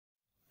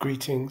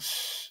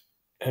Greetings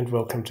and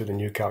welcome to the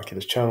New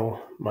Calculus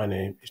channel. My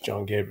name is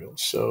John Gabriel.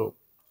 So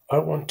I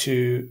want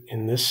to,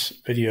 in this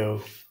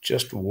video,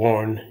 just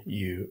warn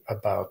you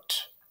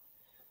about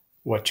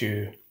what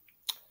you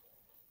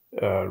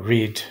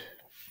read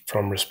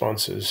from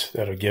responses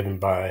that are given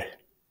by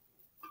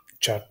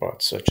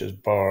chatbots such as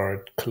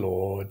Bard,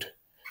 Claude,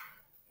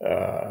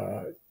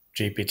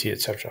 GPT,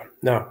 etc.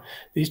 Now,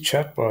 these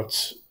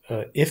chatbots,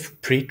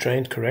 if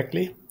pre-trained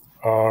correctly,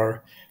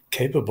 are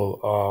capable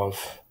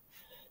of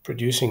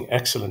producing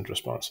excellent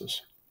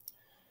responses.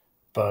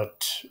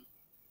 But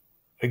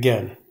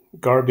again,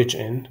 garbage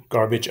in,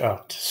 garbage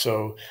out.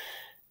 So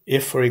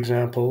if, for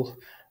example,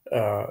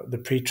 the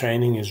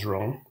pre-training is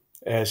wrong,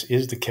 as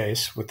is the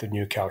case with the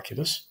new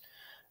calculus,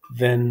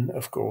 then,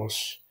 of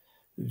course,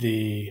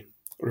 the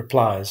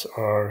replies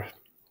are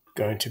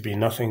going to be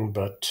nothing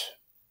but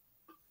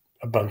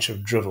a bunch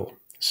of drivel.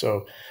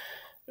 So,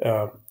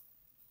 for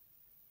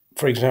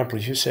example,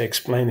 if you say,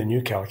 explain the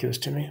new calculus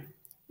to me,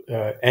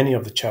 any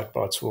of the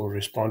chatbots will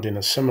respond in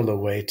a similar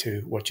way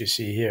to what you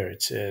see here.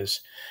 It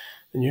says,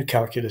 the new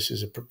calculus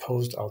is a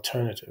proposed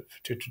alternative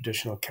to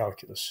traditional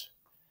calculus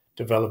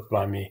developed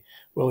by me.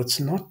 Well,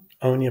 it's not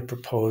only a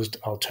proposed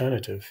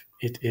alternative,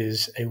 it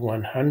is a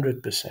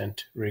 100%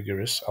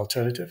 rigorous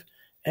alternative.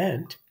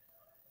 And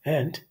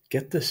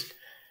get this,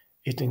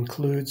 it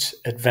includes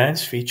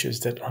advanced features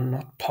that are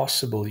not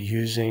possible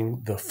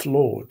using the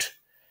flawed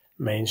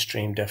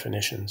mainstream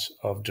definitions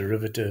of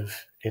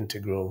derivative,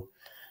 integral,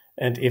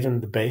 and even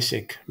the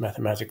basic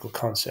mathematical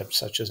concepts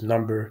such as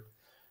number,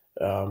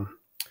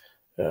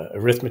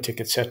 arithmetic,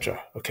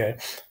 etc. Okay,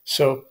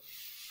 so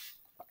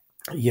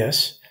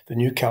yes, the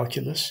new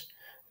calculus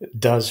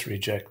does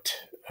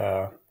reject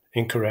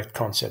incorrect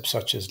concepts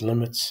such as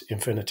limits,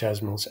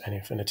 infinitesimals, and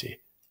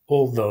infinity.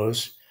 All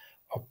those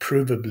are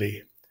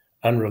provably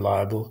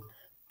unreliable,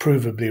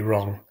 provably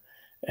wrong,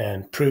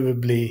 and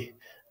provably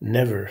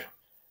never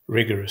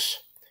rigorous,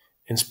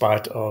 in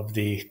spite of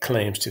the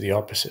claims to the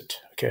opposite.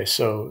 Okay,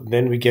 so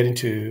then we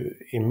get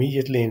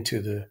immediately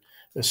into the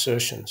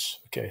assertions.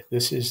 Okay,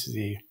 this is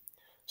the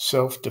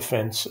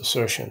self-defense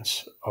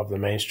assertions of the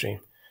mainstream.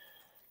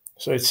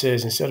 So it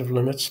says, instead of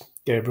limits,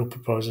 Gabriel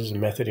proposes a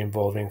method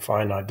involving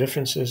finite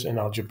differences and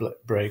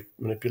algebraic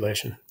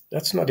manipulation.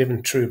 That's not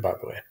even true, by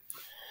the way.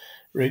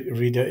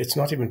 It's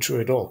not even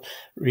true at all.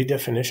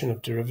 Redefinition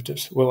of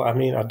derivatives. Well, I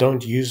mean, I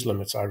don't use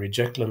limits. I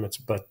reject limits,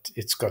 but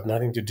it's got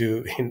nothing to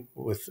do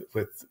with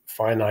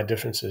finite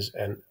differences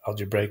and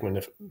algebraic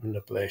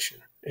manipulation.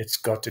 It's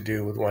got to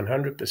do with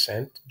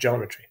 100%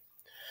 geometry.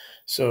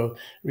 So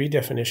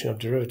redefinition of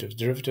derivatives.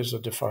 Derivatives are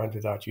defined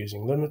without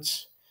using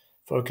limits,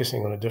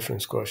 focusing on a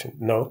difference quotient.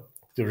 No,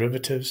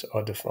 derivatives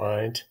are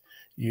defined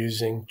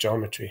using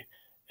geometry.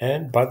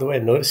 And by the way,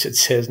 notice it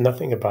says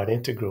nothing about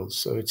integrals.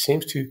 So it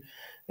seems to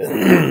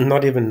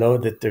not even know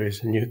that there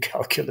is a new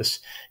calculus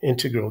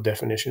integral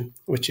definition,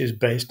 which is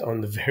based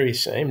on the very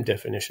same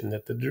definition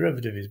that the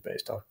derivative is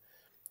based on,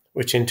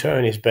 which in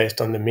turn is based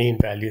on the mean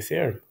value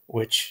theorem,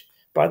 which,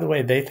 by the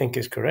way, they think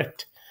is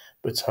correct.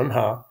 But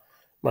somehow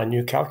my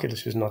new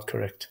calculus is not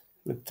correct.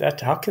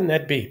 How can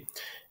that be?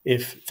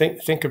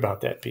 Think about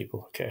that,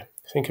 people. Okay,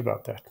 think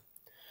about that.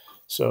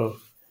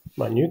 So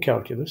my new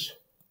calculus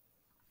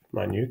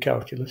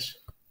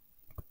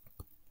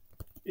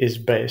is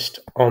based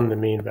on the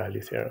mean value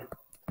theorem.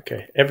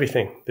 Okay,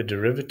 everything, the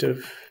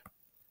derivative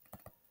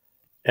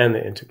and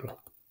the integral.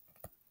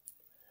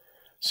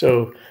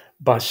 So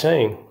by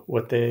saying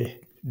what they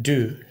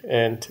do,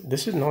 and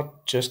this is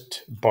not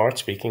just Bart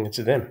speaking, it's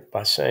them,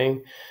 by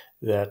saying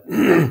that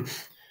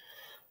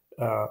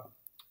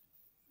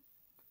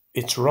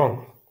it's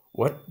wrong,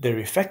 what they're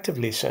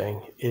effectively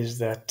saying is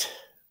that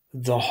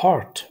the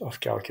heart of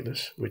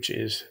calculus, which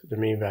is the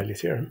mean value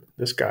theorem,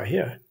 this guy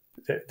here,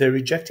 they're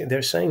rejecting,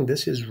 they're saying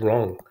this is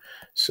wrong.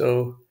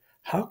 So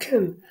how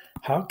can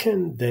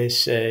they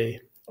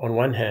say on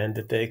one hand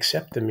that they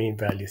accept the mean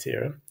value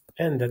theorem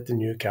and that the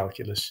new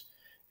calculus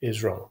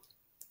is wrong?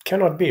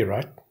 Cannot be,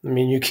 right? I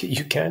mean,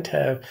 you can't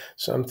have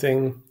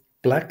something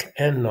black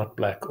and not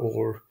black,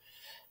 or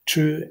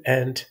true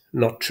and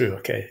not true.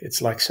 Okay,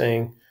 it's like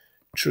saying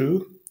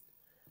true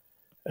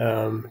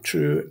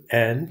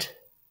and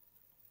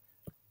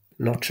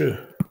not true.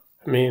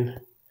 I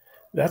mean,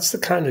 that's the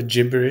kind of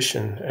gibberish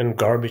and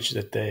garbage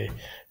that they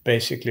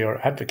basically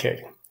are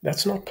advocating.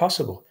 That's not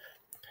possible.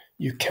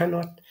 You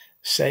cannot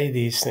say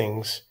these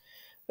things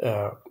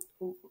and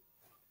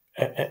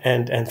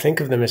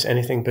think of them as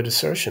anything but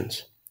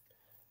assertions.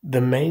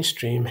 The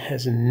mainstream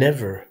has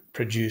never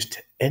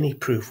produced any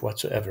proof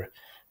whatsoever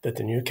that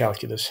the new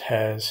calculus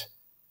has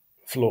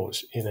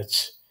flaws in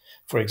its,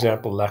 for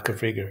example, lack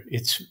of rigor.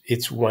 It's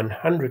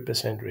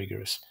 100%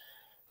 rigorous.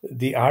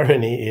 The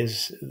irony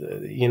is,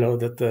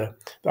 that the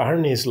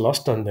irony is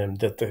lost on them,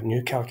 that the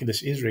new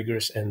calculus is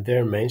rigorous and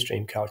their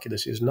mainstream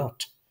calculus is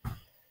not,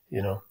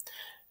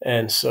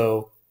 And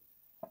so,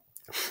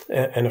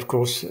 and of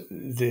course,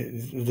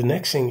 the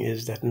next thing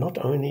is that not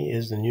only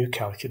is the new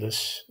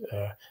calculus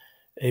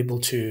able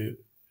to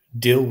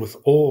deal with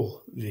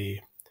all the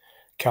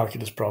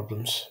calculus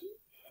problems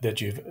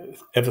that you've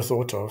ever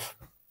thought of,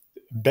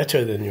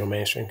 better than your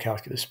mainstream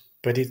calculus,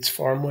 but it's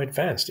far more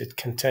advanced. It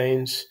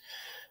contains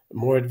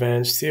more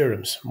advanced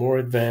theorems, more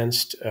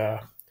advanced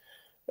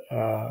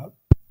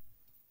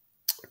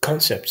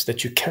concepts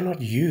that you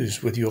cannot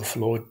use with your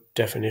flawed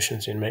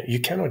definitions. You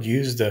cannot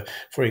use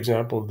for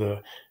example,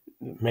 the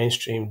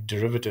mainstream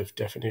derivative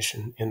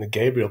definition in the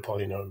Gabriel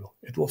polynomial.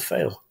 It will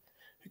fail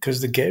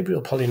because the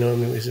Gabriel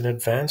polynomial is an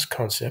advanced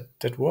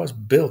concept that was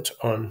built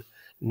on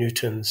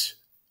Newton's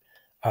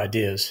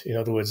ideas. In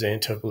other words, the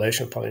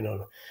interpolation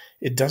polynomial.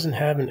 It doesn't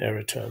have an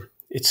error term.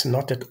 It's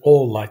not at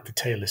all like the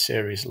Taylor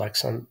series, like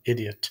some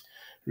idiot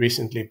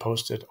recently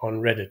posted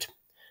on Reddit. It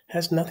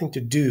has nothing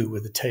to do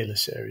with the Taylor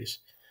series.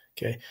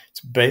 Okay, it's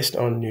based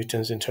on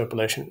Newton's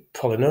interpolation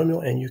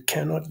polynomial, and you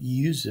cannot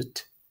use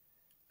it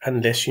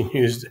unless you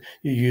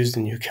use the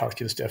new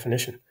calculus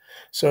definition.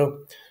 So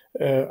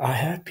I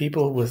have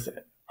people with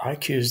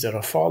IQs that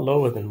are far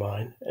lower than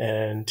mine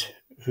and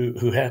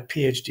who have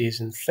PhDs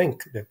and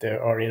think that they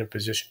are in a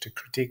position to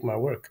critique my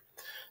work.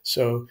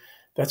 So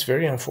that's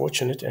very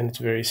unfortunate, and it's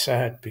very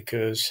sad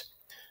because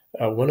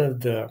one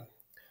of the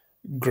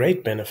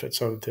great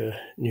benefits of the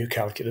new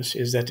calculus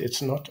is that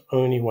it's not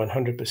only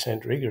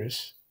 100%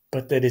 rigorous,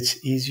 but that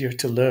it's easier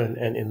to learn,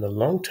 and in the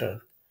long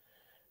term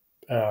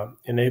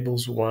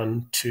enables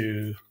one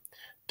to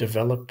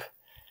develop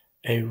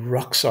a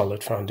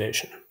rock-solid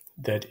foundation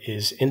that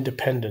is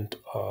independent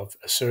of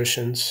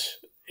assertions,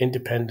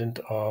 independent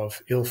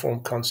of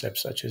ill-formed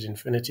concepts such as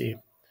infinity,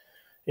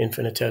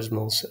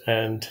 infinitesimals,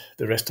 and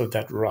the rest of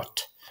that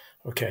rot.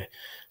 Okay,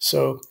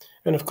 so,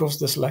 and of course,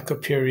 this lack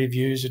of peer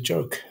review is a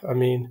joke. I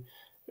mean,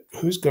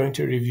 who's going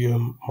to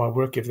review my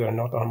work if they're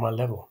not on my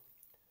level?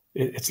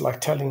 It's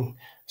like telling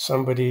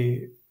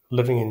somebody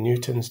living in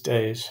Newton's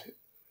days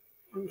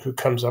who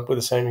comes up with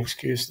the same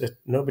excuse that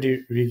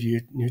nobody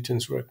reviewed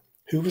Newton's work.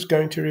 Who was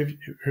going to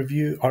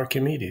review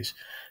Archimedes?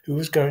 Who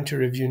was going to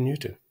review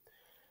Newton?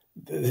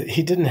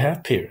 He didn't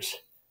have peers.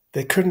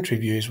 They couldn't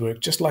review his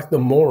work, just like the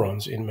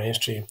morons in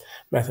mainstream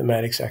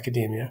mathematics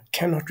academia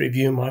cannot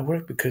review my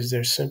work because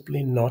they're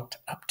simply not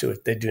up to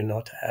it. They do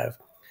not have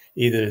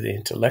either the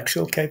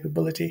intellectual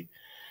capability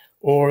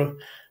or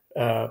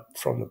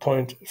from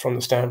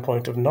the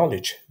standpoint of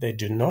knowledge, they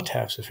do not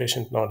have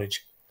sufficient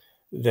knowledge.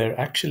 They're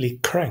actually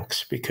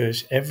cranks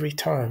because every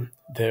time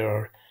they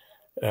are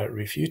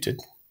refuted,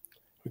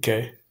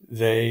 okay,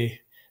 they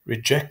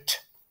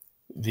reject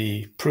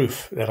the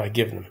proof that I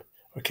give them.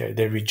 Okay,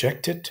 they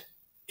reject it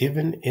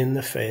even in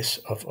the face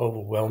of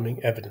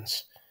overwhelming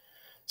evidence.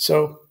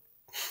 So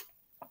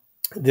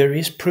there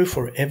is proof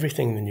for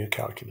everything in the new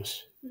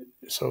calculus.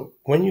 So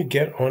when you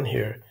get on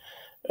here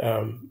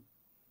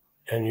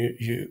and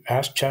you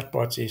ask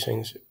chatbots these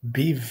things,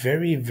 be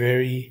very,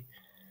 very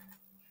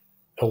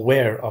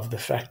aware of the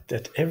fact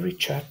that every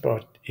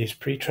chatbot is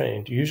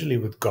pre-trained, usually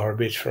with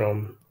garbage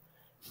from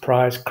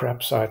prize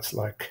crap sites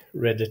like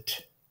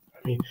Reddit.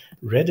 I mean,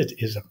 Reddit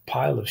is a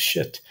pile of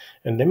shit.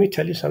 And let me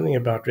tell you something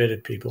about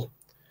Reddit, people.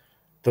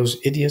 Those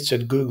idiots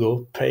at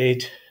Google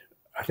paid,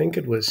 I think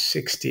it was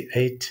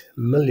 68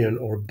 million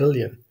or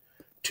billion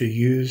to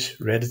use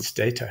Reddit's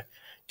data.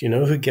 Do you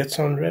know who gets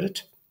on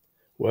Reddit?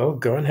 Well,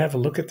 go and have a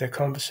look at their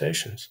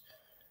conversations.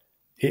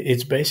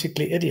 It's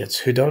basically idiots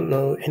who don't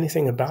know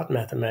anything about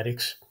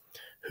mathematics,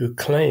 who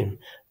claim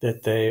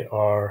that they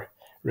are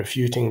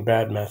refuting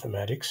bad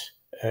mathematics.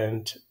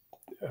 And,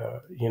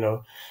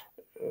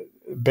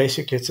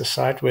 basically it's a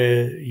site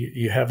where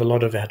you have a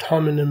lot of ad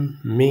hominem,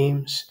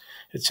 memes,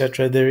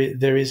 etc.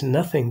 There is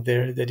nothing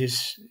there that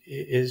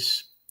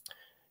is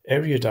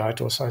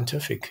erudite or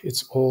scientific.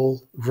 It's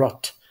all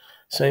rot.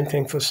 Same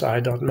thing for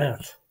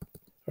sci.math.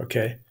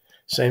 Okay,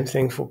 same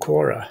thing for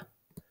Quora.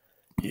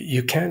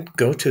 You can't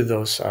go to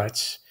those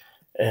sites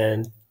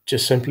and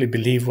just simply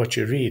believe what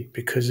you read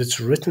because it's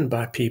written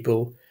by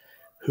people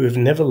who have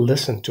never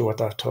listened to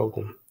what I've told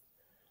them,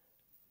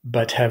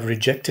 but have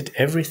rejected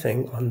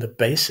everything on the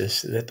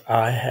basis that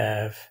I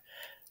have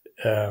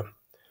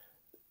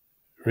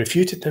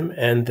refuted them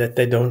and that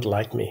they don't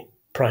like me.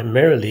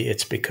 Primarily,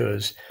 it's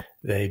because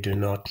they do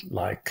not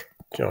like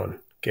John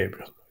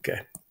Gabriel.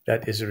 Okay,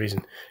 that is the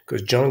reason.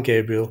 Because John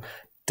Gabriel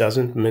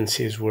doesn't mince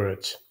his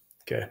words.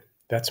 Okay,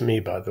 that's me,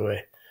 by the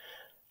way.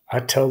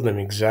 I tell them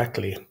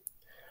exactly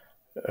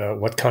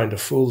what kind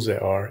of fools they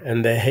are,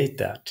 and they hate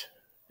that.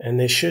 And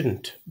they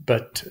shouldn't.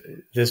 But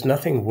there's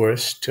nothing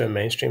worse to a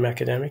mainstream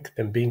academic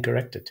than being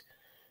corrected.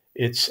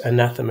 It's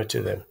anathema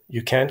to them.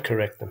 You can't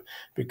correct them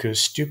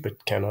because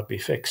stupid cannot be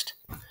fixed.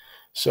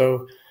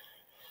 So,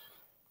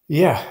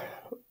 yeah,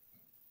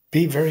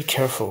 be very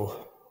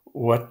careful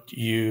what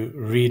you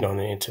read on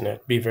the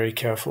internet. Be very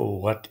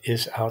careful what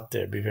is out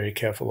there. Be very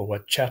careful of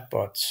what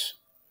chatbots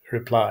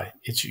reply.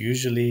 It's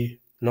usually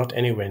not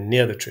anywhere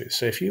near the truth.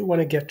 So if you want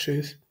to get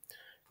truth,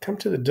 come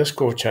to the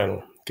Discord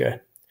channel,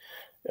 okay?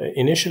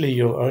 Initially,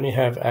 you'll only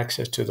have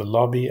access to the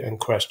lobby and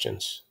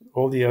questions.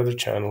 All the other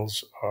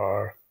channels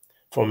are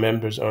for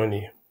members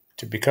only.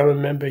 To become a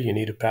member, you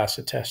need to pass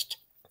a test.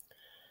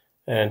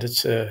 And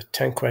it's a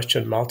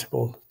 10-question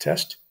multiple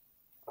test,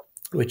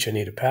 which you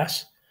need to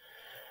pass.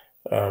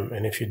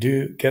 And if you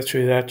do get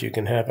through that, you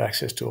can have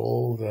access to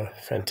all the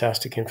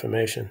fantastic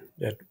information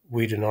that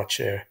we do not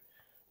share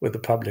with the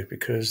public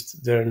because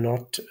they're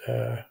not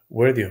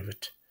worthy of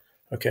it.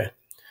 Okay.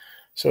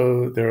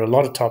 So there are a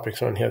lot of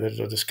topics on here that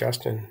are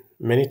discussed, and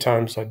many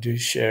times I do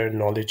share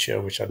knowledge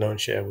here which I don't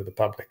share with the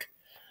public.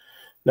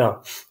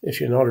 Now,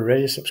 if you're not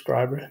already a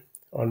subscriber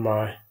on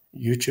my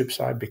YouTube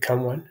side,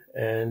 become one,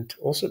 and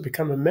also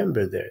become a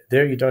member there.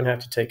 There you don't have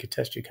to take a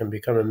test. You can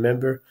become a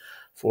member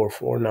for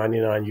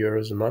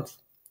 €4.99 a month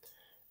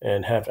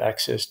and have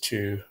access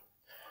to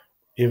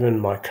even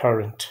my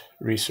current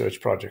research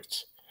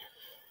projects.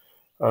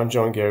 I'm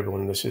John Gabriel,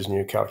 and this is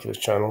New Calculus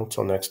Channel.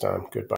 Till next time, goodbye.